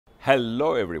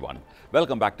Hello everyone,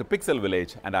 welcome back to Pixel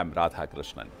Village and I'm Radha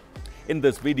Krishnan. In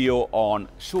this video on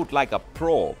Shoot Like a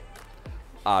Pro,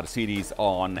 our series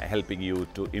on helping you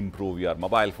to improve your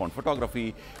mobile phone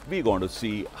photography, we're going to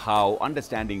see how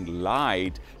understanding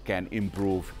light can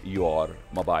improve your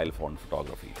mobile phone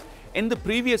photography. In the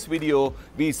previous video,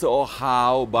 we saw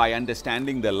how by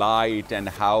understanding the light and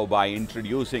how by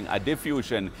introducing a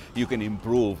diffusion, you can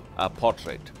improve a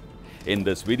portrait. In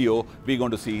this video, we're going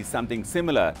to see something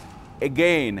similar,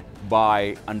 again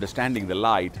by understanding the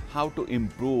light, how to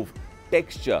improve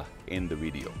texture in the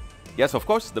video. Yes, of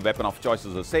course, the weapon of choice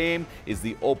is the same, is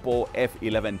the Oppo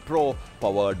F11 Pro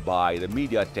powered by the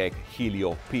MediaTek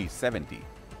Helio P70.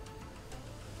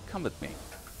 Come with me.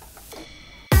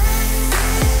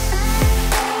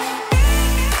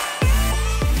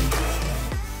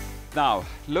 Now,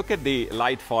 look at the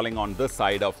light falling on this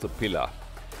side of the pillar.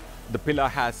 The pillar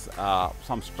has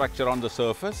some structure on the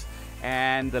surface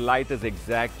and the light is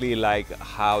exactly like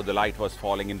how the light was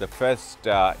falling in the first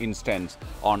instance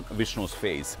on Vishnu's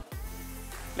face.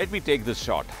 Let me take this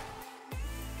shot.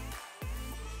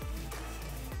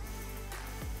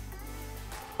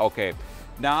 Okay,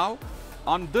 now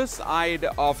on this side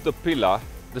of the pillar,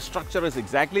 the structure is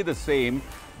exactly the same,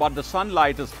 but the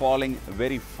sunlight is falling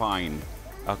very fine.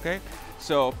 Okay,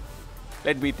 so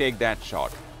let me take that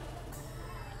shot.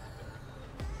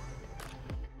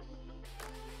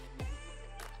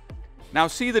 Now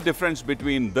see the difference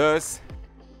between this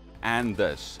and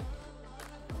this.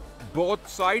 Both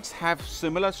sides have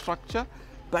similar structure,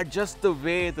 but just the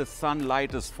way the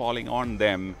sunlight is falling on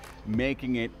them,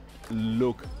 making it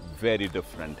look very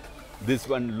different. This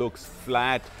one looks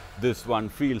flat, this one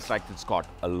feels like it's got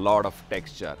a lot of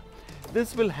texture.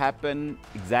 This will happen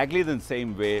exactly the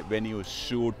same way when you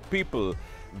shoot people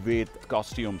with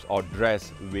costumes or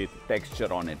dress with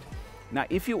texture on it. Now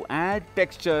if you add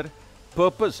texture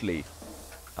purposely,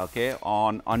 okay,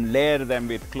 on layer them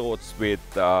with clothes with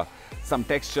some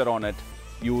texture on it,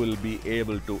 you will be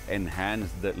able to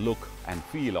enhance the look and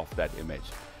feel of that image.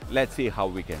 Let's see how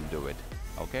we can do it.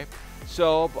 Okay,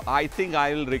 so I think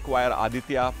I will require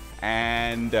Aditya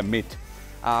and Mit.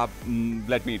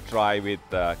 Let me try with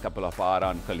a couple of our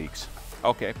own colleagues.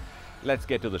 Okay, let's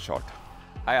get to the shot.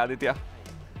 Hi Aditya.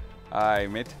 Hi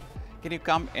Mit. Can you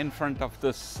come in front of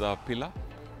this pillar?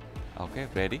 Okay,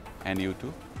 ready? And you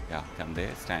too. Yeah, come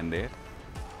there, stand there.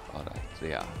 All right, so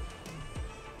yeah.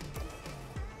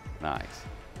 Nice.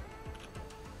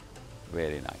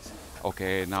 Very nice.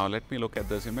 Okay, now let me look at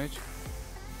this image.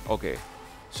 Okay,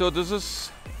 so this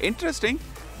is interesting,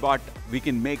 but we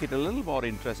can make it a little more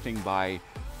interesting by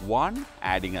one,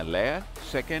 adding a layer.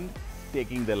 Second,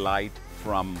 taking the light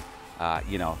from,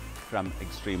 from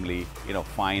extremely,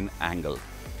 fine angle.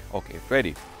 Okay,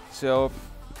 ready. So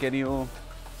can you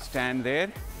stand there?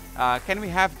 Can we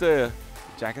have the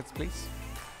jackets, please?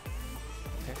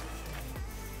 Okay.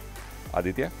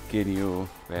 Aditya, can you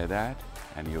wear that?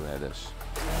 And you wear this.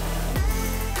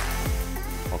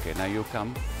 Okay, now you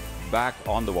come back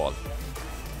on the wall.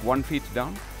 1 feet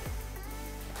down.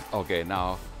 Okay,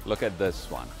 now look at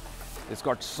this one. It's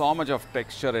got so much of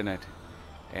texture in it.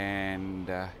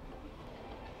 And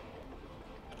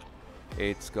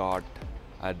it's got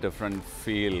a different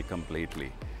feel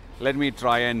completely. Let me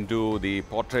try and do the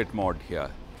portrait mode here.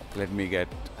 Let me get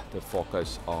the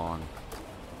focus on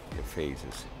your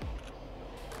faces.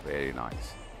 Very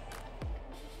nice.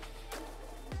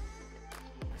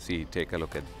 See, take a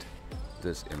look at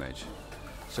this image.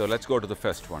 So let's go to the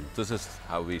first one. This is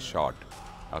how we shot,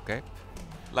 okay?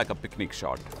 Like a picnic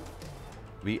shot.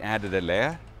 We added a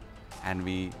layer and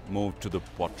we moved to the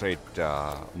portrait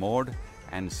mode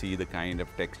and see the kind of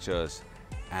textures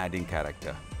adding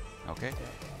character, okay?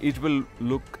 It will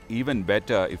look even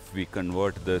better if we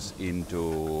convert this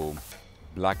into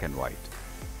black and white.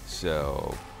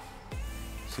 So,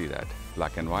 see that,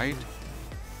 black and white.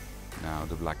 Now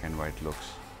the black and white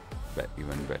looks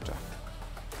even better.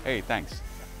 Hey, thanks.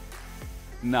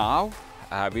 Now,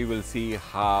 we will see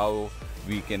how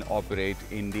we can operate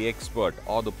in the expert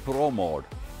or the pro mode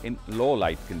in low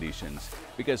light conditions.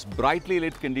 Because brightly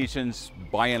lit conditions,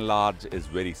 by and large, is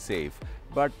very safe.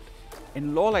 But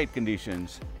in low light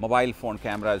conditions, mobile phone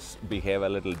cameras behave a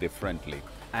little differently.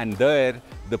 And there,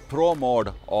 the pro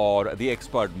mode or the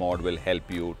expert mode will help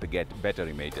you to get better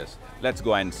images. Let's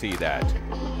go and see that.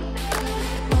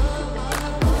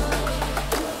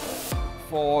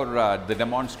 For the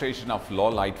demonstration of low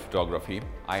light photography,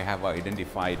 I have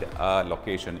identified a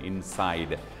location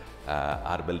inside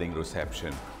our building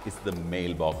reception. It's the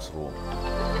mailbox room.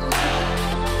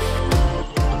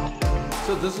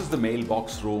 So this is the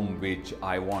mailbox room which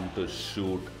I want to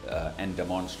shoot and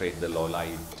demonstrate the low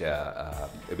light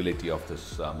ability of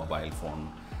this mobile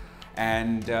phone.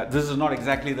 And this is not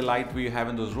exactly the light we have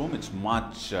in this room. It's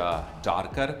much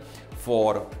darker.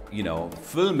 For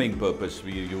filming purpose,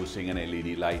 we are using an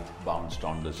LED light bounced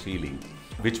on the ceiling,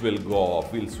 which will go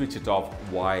off. We'll switch it off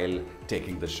while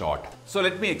taking the shot. So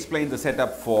let me explain the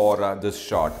setup for this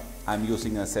shot. I'm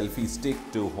using a selfie stick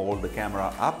to hold the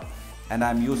camera up, and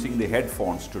I'm using the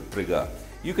headphones to trigger.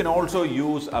 You can also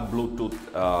use a Bluetooth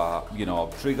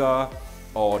trigger,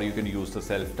 or you can use the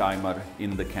self timer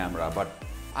in the camera, but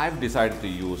I've decided to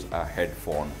use a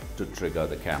headphone to trigger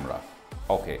the camera.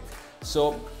 Okay,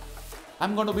 so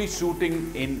I'm going to be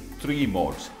shooting in 3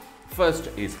 modes. First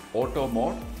is auto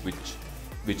mode,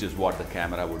 which is what the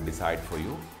camera would decide for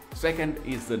you. Second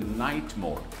is the night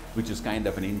mode, which is kind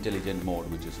of an intelligent mode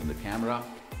which is in the camera.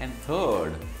 And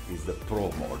third is the pro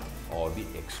mode or the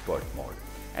expert mode.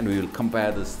 And we will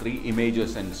compare these 3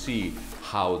 images and see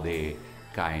how they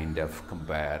kind of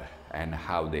compare and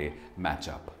how they match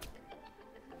up.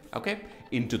 Okay,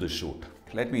 into the shoot.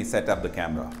 Let me set up the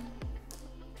camera.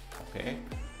 Okay,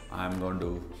 I'm going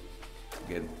to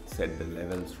set the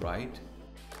levels right.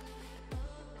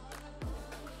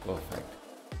 Perfect.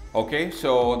 Okay,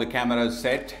 so the camera is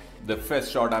set. The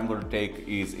first shot I'm going to take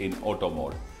is in auto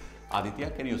mode.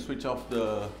 Aditya, can you switch off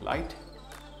the light?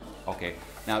 Okay,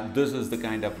 now this is the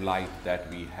kind of light that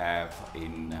we have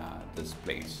in this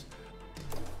place.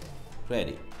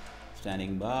 Ready,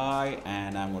 standing by,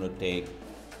 and I'm going to take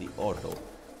the auto.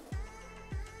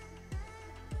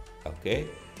 Okay,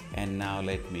 and now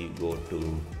let me go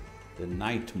to the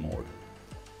night mode.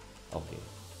 Okay,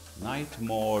 night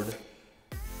mode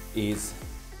is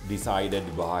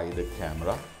decided by the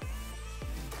camera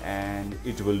and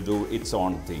it will do its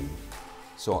own thing.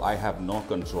 So I have no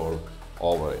control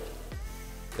over it.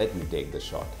 Let me take the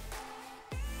shot.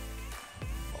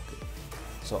 Okay.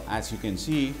 So as you can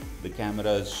see, the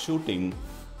camera is shooting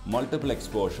multiple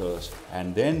exposures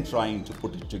and then trying to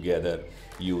put it together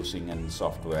using a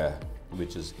software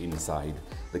which is inside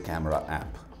the camera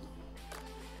app.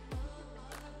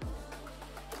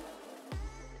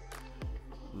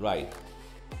 Right.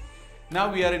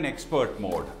 Now we are in expert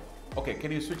mode. Okay,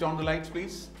 can you switch on the lights,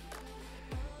 please?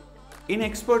 In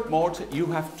expert mode, you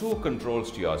have 2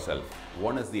 controls to yourself.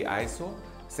 One is the ISO,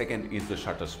 second is the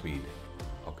shutter speed.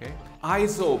 Okay.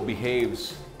 ISO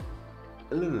behaves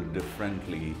a little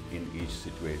differently in each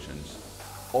situations.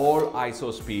 All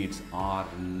ISO speeds are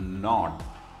not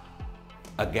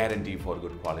a guarantee for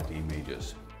good quality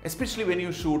images. Especially when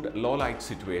you shoot low light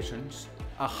situations,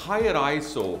 a higher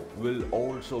ISO will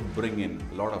also bring in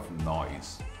a lot of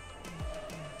noise.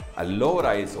 A lower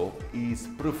ISO is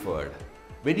preferred.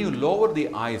 When you lower the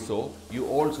ISO, you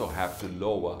also have to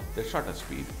lower the shutter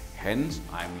speed. Hence,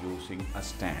 I'm using a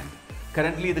stand.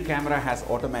 Currently, the camera has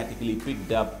automatically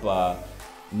picked up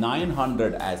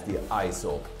 900 as the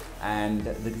ISO, and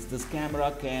this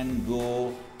camera can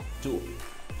go to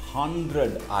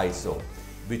 100 ISO,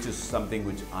 which is something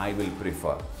which I will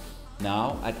prefer.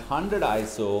 Now at 100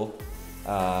 ISO,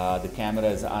 the camera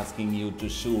is asking you to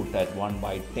shoot at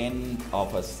 1/10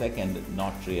 of a second.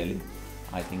 Not really.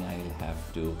 I think I will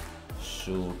have to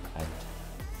shoot at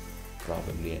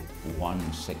probably at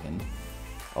 1 second.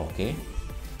 Okay,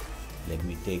 let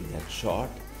me take that shot.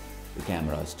 The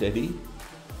camera is steady.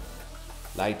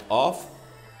 Light off.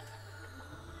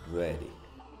 Ready.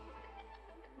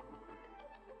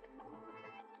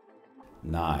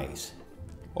 Nice.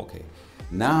 Okay,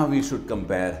 now we should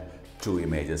compare 2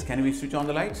 images. Can we switch on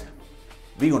the lights?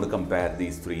 We're going to compare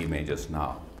these 3 images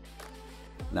now.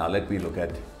 Now let me look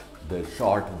at the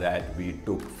shot that we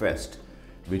took first,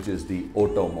 which is the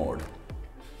auto mode.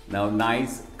 Now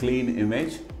nice clean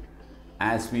image.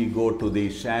 As we go to the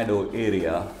shadow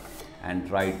area and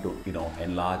try to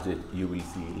enlarge it, you will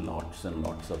see lots and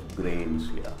lots of grains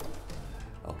here.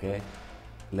 Okay,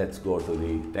 let's go to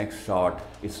the next shot.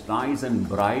 It's nice and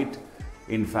bright.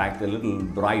 In fact, a little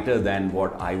brighter than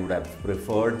what I would have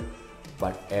preferred,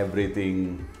 but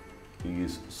everything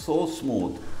is so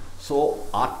smooth, so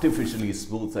artificially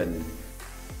smooth. And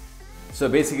so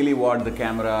basically what the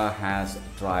camera has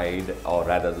tried, or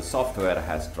rather the software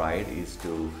has tried, is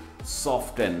to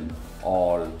soften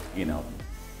all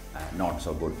not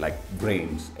so good like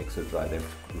grains, etc.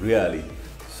 They've really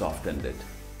softened it.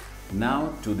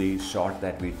 Now to the shot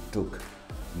that we took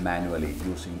manually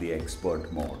using the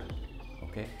expert mode.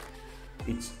 Okay,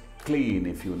 it's clean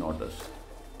if you notice.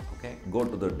 Okay, go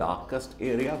to the darkest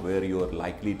area where you are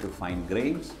likely to find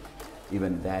grains.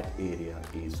 Even that area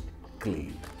is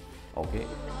clean. Okay.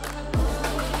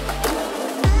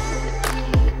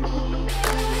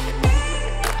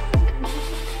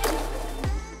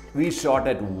 We shot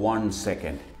at 1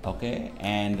 second. Okay,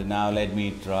 and now let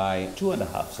me try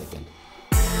 2.5 seconds.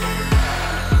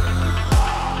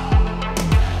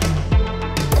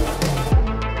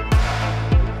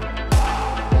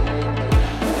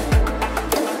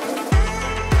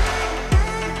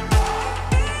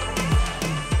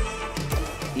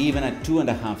 Even at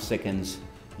 2.5 seconds,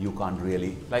 you can't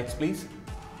really, lights please,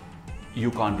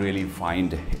 you can't really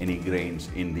find any grains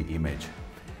in the image.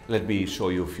 Let me show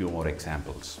you a few more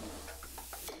examples.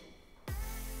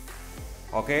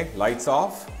 Okay, lights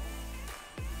off.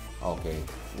 Okay,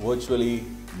 virtually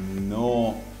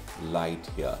no light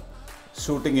here.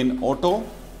 Shooting in auto.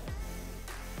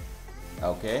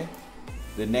 Okay,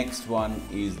 the next one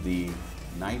is the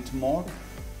night mode.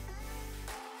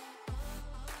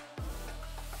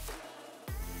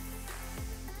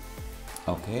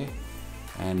 Okay,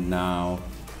 and now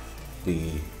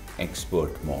the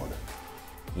expert mode.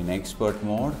 In expert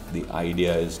mode, the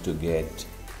idea is to get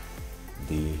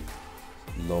the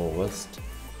lowest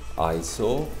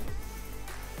ISO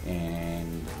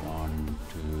and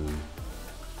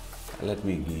let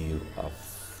me give a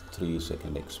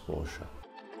 3-second exposure.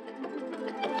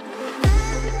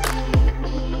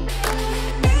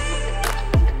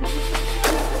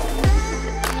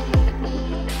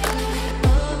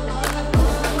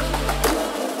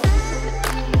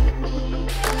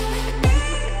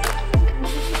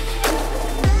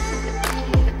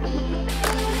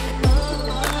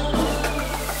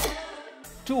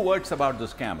 Two words about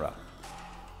this camera.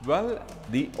 Well,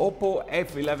 the Oppo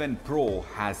F11 Pro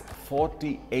has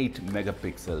 48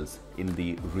 megapixels in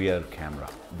the rear camera,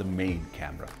 the main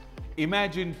camera.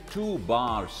 Imagine 2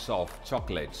 bars of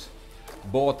chocolates,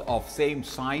 both of same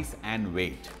size and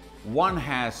weight. One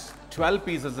has 12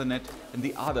 pieces in it and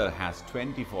the other has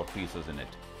 24 pieces in it.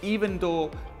 Even though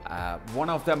one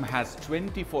of them has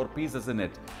 24 pieces in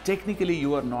it, technically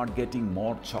you are not getting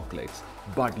more chocolates,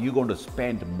 but you're going to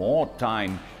spend more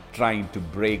time trying to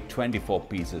break 24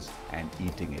 pieces and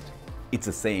eating it. It's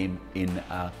the same in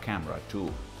a camera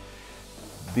too.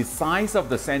 The size of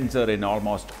the sensor in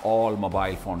almost all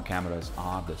mobile phone cameras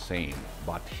are the same,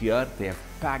 but here they have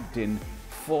packed in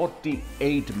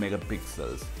 48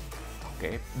 megapixels.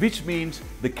 Okay, which means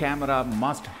the camera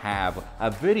must have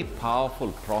a very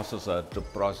powerful processor to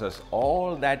process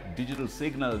all that digital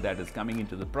signal that is coming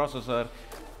into the processor,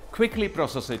 quickly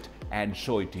process it and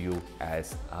show it to you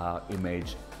as an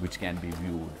image which can be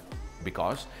viewed,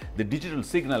 because the digital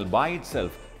signal by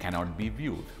itself cannot be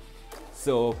viewed.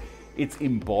 So it's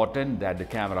important that the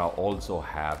camera also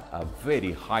have a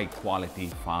very high quality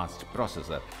fast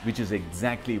processor, which is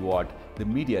exactly what the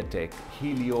MediaTek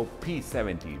Helio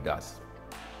P70 does.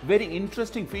 Very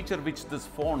interesting feature which this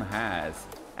phone has,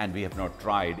 and we have not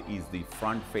tried, is the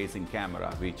front facing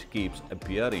camera, which keeps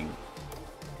appearing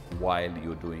while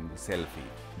you're doing the selfie.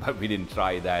 But we didn't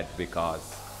try that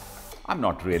because I'm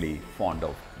not really fond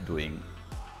of doing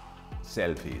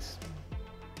selfies.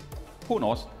 Who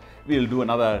knows? We'll do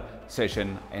another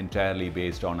session entirely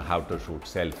based on how to shoot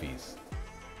selfies.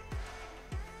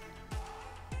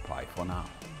 Bye for now.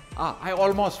 I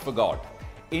almost forgot.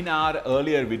 In our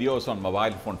earlier videos on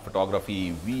mobile phone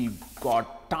photography, we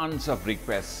got tons of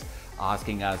requests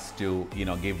asking us to,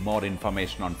 give more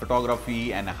information on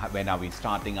photography and when are we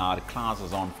starting our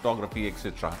classes on photography,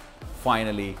 etc.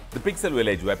 Finally, the Pixel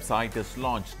Viilage website is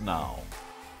launched now.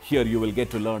 Here you will get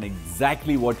to learn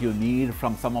exactly what you need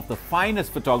from some of the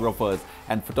finest photographers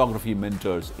and photography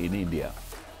mentors in India.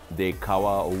 They cover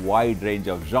a wide range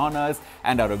of genres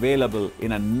and are available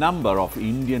in a number of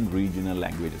Indian regional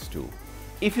languages too.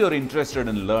 If you're interested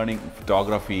in learning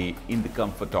photography in the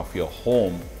comfort of your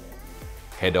home,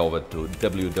 head over to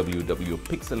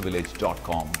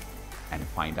www.pixelviilage.com and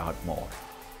find out more.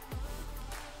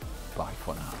 Bye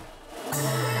for now.